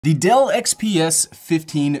The Dell XPS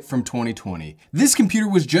 15 from 2020. This computer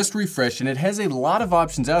was just refreshed and it has a lot of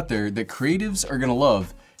options out there that creatives are gonna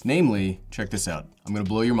love. Namely, check this out, I'm gonna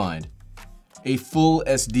blow your mind. A full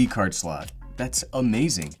SD card slot. That's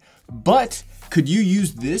amazing. But could you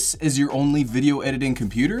use this as your only video editing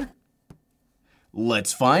computer?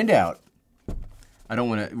 Let's find out.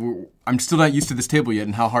 I'm still not used to this table yet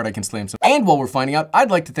and how hard I can slam some. And while we're finding out, I'd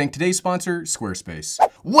like to thank today's sponsor, Squarespace.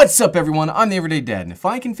 What's up everyone? I'm the Everyday Dad, and if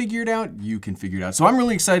I can figure it out, you can figure it out. So I'm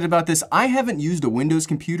really excited about this. I haven't used a Windows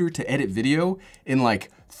computer to edit video in like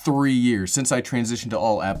 3 years since I transitioned to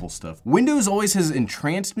all Apple stuff. Windows always has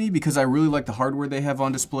entranced me because I really like the hardware they have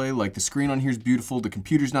on display. Like the screen on here is beautiful, the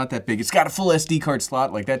computer's not that big, it's got a full SD card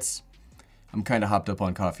slot, like I'm kind of hopped up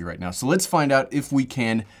on coffee right now. So let's find out if we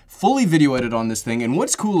can fully video edit on this thing. And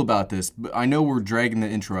what's cool about this, I know we're dragging the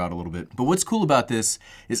intro out a little bit, but what's cool about this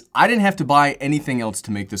is I didn't have to buy anything else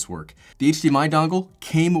to make this work. The HDMI dongle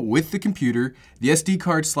came with the computer. The SD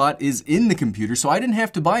card slot is in the computer, so I didn't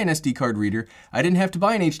have to buy an SD card reader. I didn't have to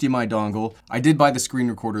buy an HDMI dongle. I did buy the screen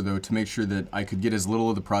recorder though to make sure that I could get as little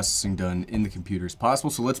of the processing done in the computer as possible.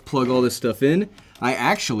 So let's plug all this stuff in. I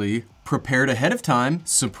actually prepared ahead of time,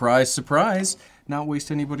 surprise, surprise, not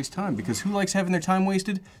waste anybody's time, because who likes having their time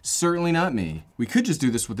wasted? Certainly not me. We could just do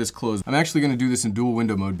this with this closed. I'm actually gonna do this in dual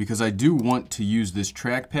window mode because I do want to use this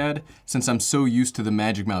trackpad since I'm so used to the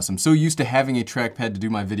Magic Mouse. I'm so used to having a trackpad to do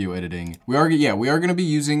my video editing. We are gonna be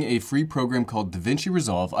using a free program called DaVinci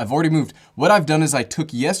Resolve. I've already moved. What I've done is I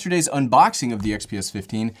took yesterday's unboxing of the XPS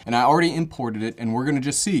 15 and I already imported it, and we're gonna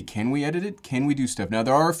just see, can we edit it? Can we do stuff? Now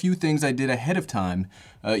there are a few things I did ahead of time.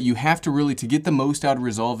 You have to really, to get the most out of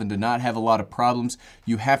Resolve and to not have a lot of problems,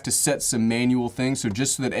 you have to set some manual things. So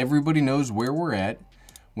just so that everybody knows where we're at,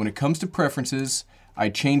 when it comes to preferences, I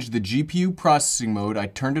changed the GPU processing mode. I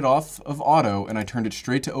turned it off of auto and I turned it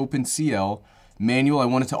straight to OpenCL. Manual, I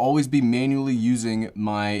want it to always be manually using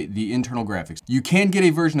the internal graphics. You can get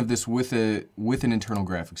a version of this with an internal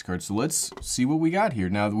graphics card. So let's see what we got here.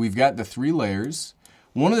 Now we've got the 3 layers.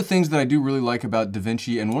 One of the things that I do really like about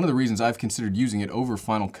DaVinci, and one of the reasons I've considered using it over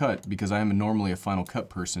Final Cut, because I am normally a Final Cut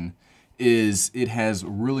person, is it has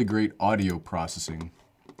really great audio processing.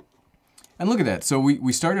 And look at that. So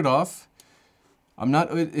we started off,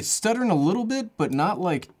 it's stuttering a little bit, but not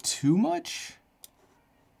like too much.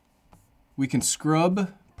 We can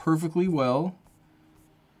scrub perfectly well.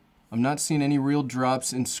 I'm not seeing any real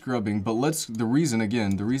drops in scrubbing, but the reason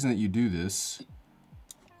that you do this,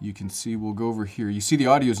 you can see, we'll go over here. You see the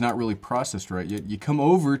audio is not really processed right yet. You come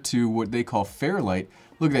over to what they call Fairlight.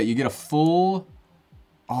 Look at that, you get a full,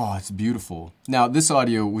 oh, it's beautiful. Now, this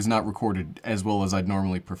audio was not recorded as well as I'd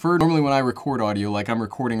normally prefer. Normally when I record audio, like I'm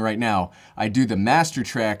recording right now, I do the master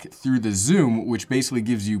track through the Zoom, which basically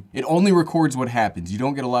gives you, it only records what happens. You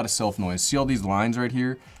don't get a lot of self noise. See all these lines right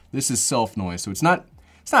here? This is self noise, so it's not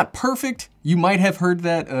perfect. You might have heard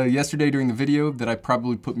that yesterday during the video that I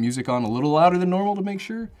probably put music on a little louder than normal to make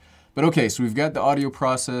sure. But okay, so we've got the audio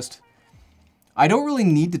processed. I don't really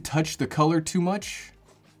need to touch the color too much.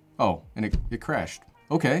 Oh, and it crashed.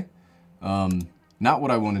 Okay, not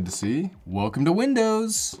what I wanted to see. Welcome to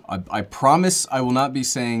Windows. I promise I will not be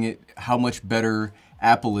saying how much better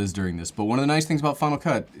Apple is during this, but one of the nice things about Final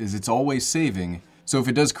Cut is it's always saving. So if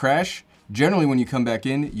it does crash, generally when you come back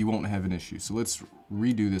in, you won't have an issue. So let's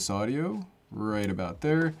redo this audio right about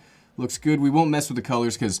there. Looks good. We won't mess with the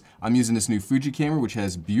colors because I'm using this new Fuji camera, which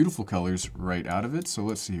has beautiful colors right out of it. So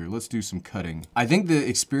let's see here. Let's do some cutting. I think the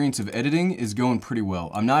experience of editing is going pretty well.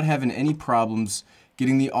 I'm not having any problems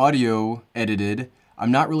getting the audio edited. I'm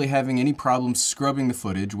not really having any problems scrubbing the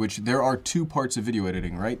footage, which there are 2 parts of video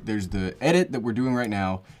editing, right? There's the edit that we're doing right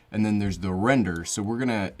now, and then there's the render. So we're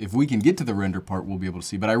gonna, if we can get to the render part, we'll be able to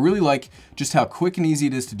see. But I really like just how quick and easy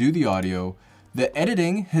it is to do the audio. The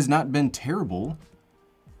editing has not been terrible.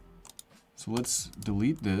 So let's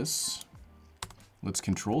delete this. Let's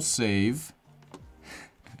Control Save.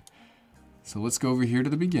 So let's go over here to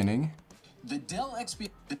the beginning. The Dell XPS.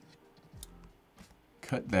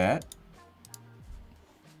 Cut that.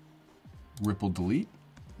 Ripple delete.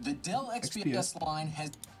 The Dell XPS line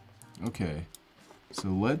has. Okay. So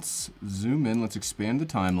let's zoom in. Let's expand the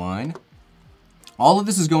timeline. All of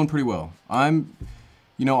this is going pretty well. I've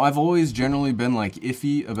always generally been like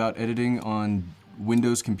iffy about editing on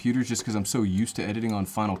Windows computers just because I'm so used to editing on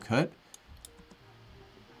Final Cut.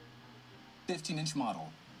 15-inch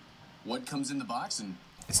model. What comes in the box? And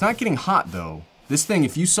it's not getting hot though. This thing,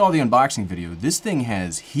 if you saw the unboxing video, this thing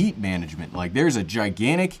has heat management. Like there's a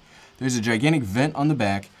gigantic vent on the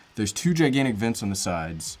back. There's 2 gigantic vents on the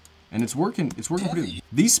sides. And it's working pretty.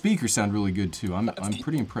 These speakers sound really good too. I'm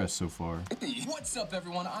pretty impressed so far. What's up,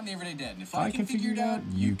 everyone? I'm the Everyday Dad, and if I can figure it out,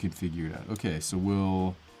 you can figure it out. Okay,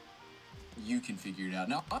 so you can figure it out.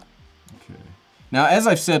 Now, okay. Now, as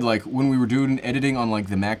I've said, like, when we were doing editing on, like,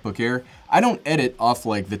 the MacBook Air, I don't edit off,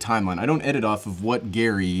 like, the timeline. I don't edit off of what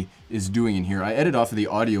Gary is doing in here. I edit off of the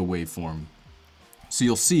audio waveform. So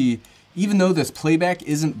you'll see, even though this playback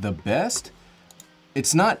isn't the best,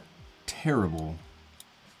 it's not terrible.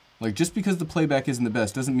 Like, just because the playback isn't the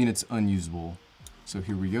best doesn't mean it's unusable. So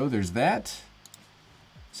here we go, there's that.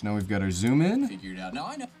 So now we've got our zoom in. Figure it out. Now,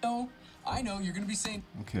 I know, you're gonna be saying...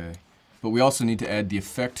 Okay. But we also need to add the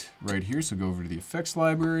effect right here, so go over to the effects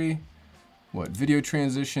library. What, video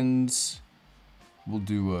transitions. We'll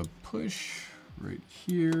do a push right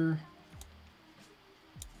here.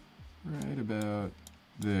 Right about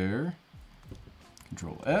there.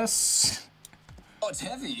 Control S. Oh, it's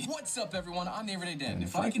heavy. What's up, everyone? I'm the Everyday Dad, and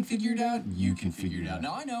if I can figure it out, you can figure it out.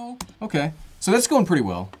 Now, I know. Okay, so that's going pretty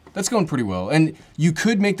well. That's going pretty well. And you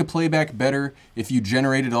could make the playback better if you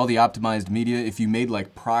generated all the optimized media, if you made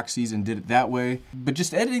like proxies and did it that way. But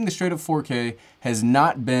just editing the straight up 4K has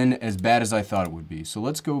not been as bad as I thought it would be. So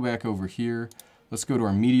let's go back over here. Let's go to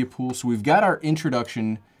our media pool. So we've got our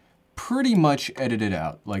introduction pretty much edited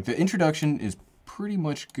out. Like the introduction is pretty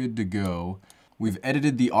much good to go. We've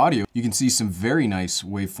edited the audio. You can see some very nice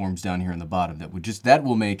waveforms down here in the bottom that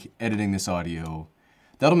will make editing this audio,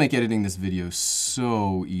 that'll make editing this video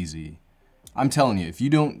so easy. I'm telling you, if you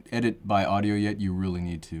don't edit by audio yet, you really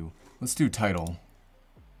need to. Let's do title.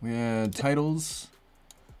 We add titles.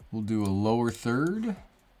 We'll do a lower third.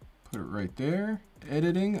 Put it right there.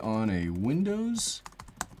 Editing on a Windows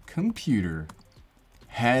computer.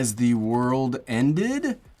 Has the world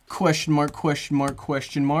ended? Question mark, question mark,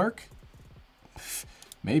 question mark.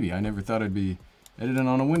 Maybe, I never thought I'd be editing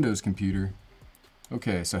on a Windows computer.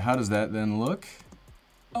 Okay, so how does that then look?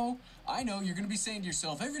 Oh, I know, you're gonna be saying to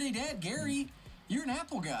yourself, Everyday Dad, Gary, you're an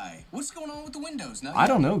Apple guy. What's going on with the Windows? Now, I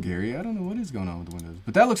don't know, Gary. I don't know what is going on with the Windows.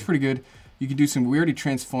 But that looks pretty good. You can do some, we already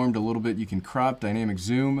transformed a little bit. You can crop, dynamic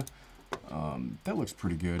zoom. That looks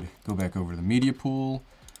pretty good. Go back over to the media pool.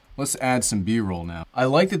 Let's add some B-roll now. I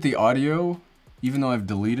like that the audio, even though I've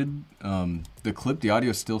deleted the clip, the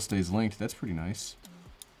audio still stays linked. That's pretty nice.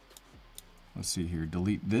 Let's see here,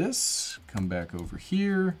 delete this, come back over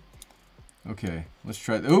here. Okay, let's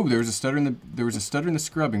try, oh, there was a stutter in the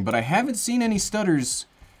scrubbing, but I haven't seen any stutters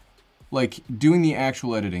like doing the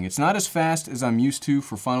actual editing. It's not as fast as I'm used to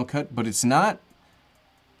for Final Cut, but it's not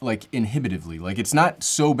like inhibitively. Like it's not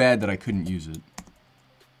so bad that I couldn't use it.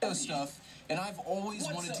 Stuff, and I've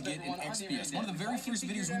always wanted to get an XPS. One of the very first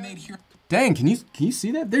videos we made here. Dang, can you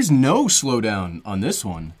see that? There's no slowdown on this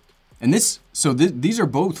one. And this, so these are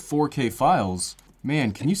both 4K files.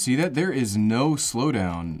 Man, can you see that? There is no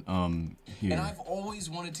slowdown here. And I've always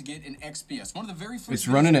wanted to get an XPS. One of the very first. It's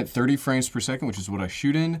running at 30 frames per second, which is what I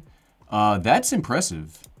shoot in. That's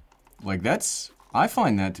impressive. Like I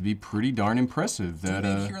find that to be pretty darn impressive. That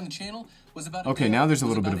here on the channel was about okay, now there's a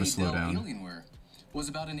little bit of a slowdown. Was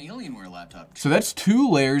about an Alienware laptop. So that's 2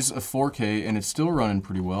 layers of 4K, and it's still running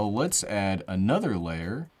pretty well. Let's add another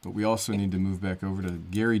layer, but we also need to move back over to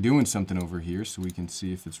Gary doing something over here so we can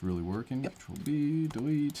see if it's really working. Control B,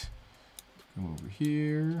 delete, come over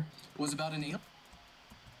here. Was about an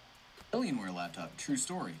Alienware laptop. True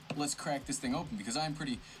story. Let's crack this thing open because I'm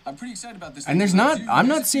pretty excited about this. And I'm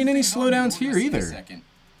not seeing any slowdowns here either.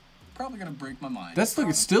 Probably gonna break my mind. That's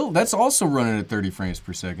that's also running at 30 frames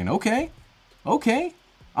per second. Okay,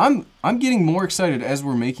 I'm getting more excited as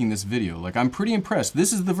we're making this video. Like, I'm pretty impressed.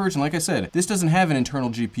 This is the version, like I said, this doesn't have an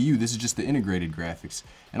internal GPU. This is just the integrated graphics.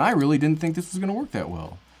 And I really didn't think this was gonna work that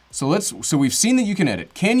well. So we've seen that you can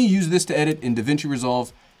edit. Can you use this to edit in DaVinci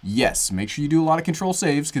Resolve? Yes, make sure you do a lot of control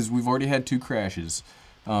saves because we've already had 2 crashes.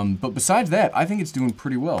 But besides that, I think it's doing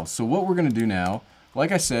pretty well. So what we're gonna do now,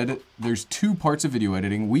 like I said, there's 2 parts of video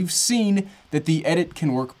editing. We've seen that the edit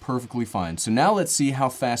can work perfectly fine. So now let's see how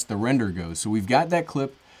fast the render goes. So we've got that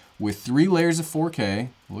clip with 3 layers of 4K.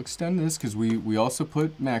 We'll extend this because we also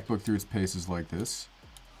put MacBook through its paces like this.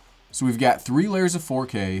 So we've got 3 layers of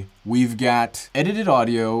 4K. We've got edited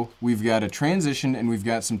audio. We've got a transition and we've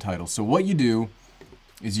got some titles. So what you do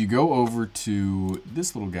is you go over to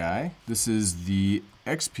this little guy. This is the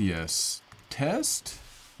XPS test.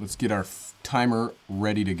 Let's get our timer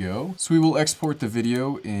ready to go. So we will export the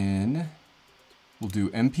video in, we'll do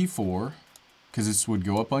MP4, because this would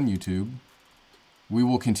go up on YouTube. We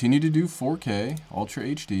will continue to do 4K, Ultra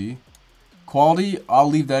HD. Quality, I'll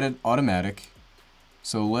leave that at automatic.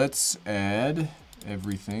 So let's add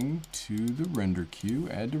everything to the render queue,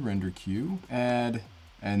 add to render queue, add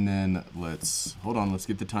And then hold on, let's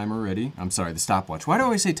get the timer ready. I'm sorry, the stopwatch. Why do I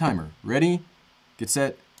always say timer? Ready, get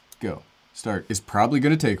set, go. Start. Is probably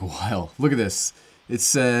gonna take a while. Look at this. It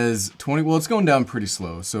says 20, well, it's going down pretty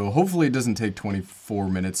slow. So hopefully it doesn't take 24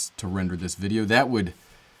 minutes to render this video. That'd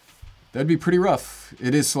be pretty rough.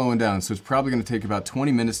 It is slowing down, so it's probably gonna take about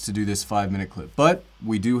 20 minutes to do this 5-minute clip. But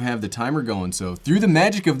we do have the timer going, so through the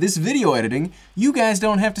magic of this video editing, you guys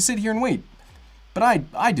don't have to sit here and wait. But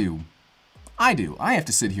I do. I have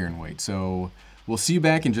to sit here and wait. So we'll see you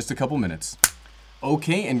back in just a couple minutes.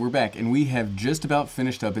 Okay, and we're back, and we have just about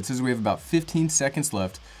finished up. It says we have about 15 seconds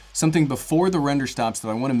left. Something before the render stops that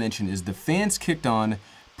I want to mention is the fans kicked on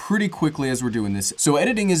pretty quickly as we're doing this. So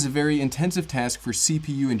editing is a very intensive task for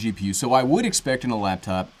CPU and GPU, so I would expect in a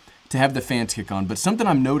laptop to have the fans kick on, but something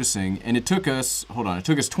I'm noticing, and it took us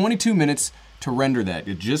 22 minutes to render that.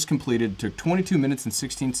 It just completed, took 22 minutes and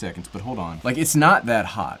 16 seconds, but hold on. Like, it's not that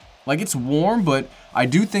hot. Like, it's warm, but I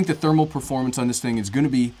do think the thermal performance on this thing is gonna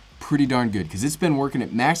be pretty darn good because it's been working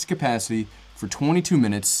at max capacity for 22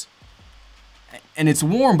 minutes. And it's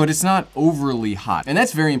warm, but it's not overly hot. And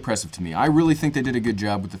that's very impressive to me. I really think they did a good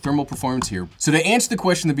job with the thermal performance here. So to answer the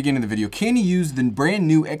question at the beginning of the video, can you use the brand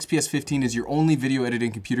new XPS 15 as your only video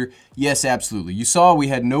editing computer? Yes, absolutely. You saw we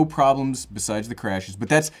had no problems besides the crashes, but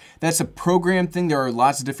that's a program thing. There are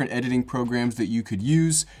lots of different editing programs that you could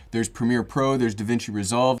use. There's Premiere Pro, there's DaVinci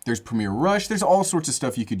Resolve, there's Premiere Rush, there's all sorts of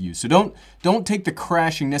stuff you could use. So don't take the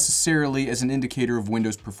crashing necessarily as an indicator of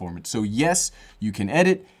Windows performance. So yes, you can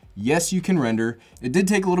edit. Yes, you can render. It did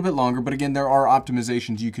take a little bit longer, but again, there are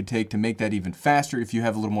optimizations you could take to make that even faster if you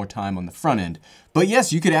have a little more time on the front end. But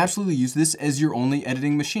yes, you could absolutely use this as your only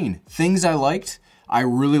editing machine. Things I liked, I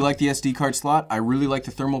really like the SD card slot. I really like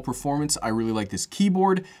the thermal performance. I really like this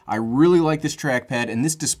keyboard. I really like this trackpad, and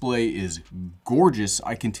this display is gorgeous.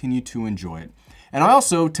 I continue to enjoy it. And I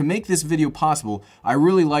also, to make this video possible, I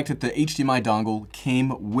really liked that the HDMI dongle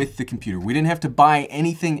came with the computer. We didn't have to buy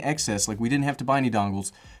anything excess, like we didn't have to buy any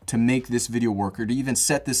dongles to make this video work or to even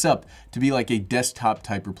set this up to be like a desktop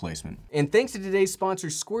type replacement. And thanks to today's sponsor,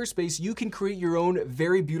 Squarespace, you can create your own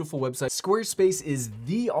very beautiful website. Squarespace is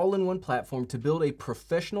the all-in-one platform to build a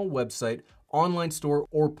professional website, online store,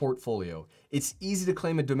 or portfolio. It's easy to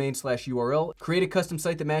claim a domain/URL, create a custom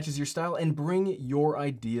site that matches your style, and bring your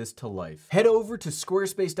ideas to life. Head over to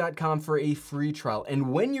squarespace.com for a free trial.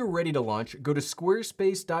 And when you're ready to launch, go to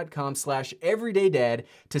squarespace.com/everydaydad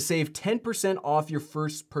to save 10% off your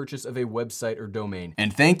first purchase of a website or domain.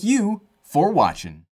 And thank you for watching.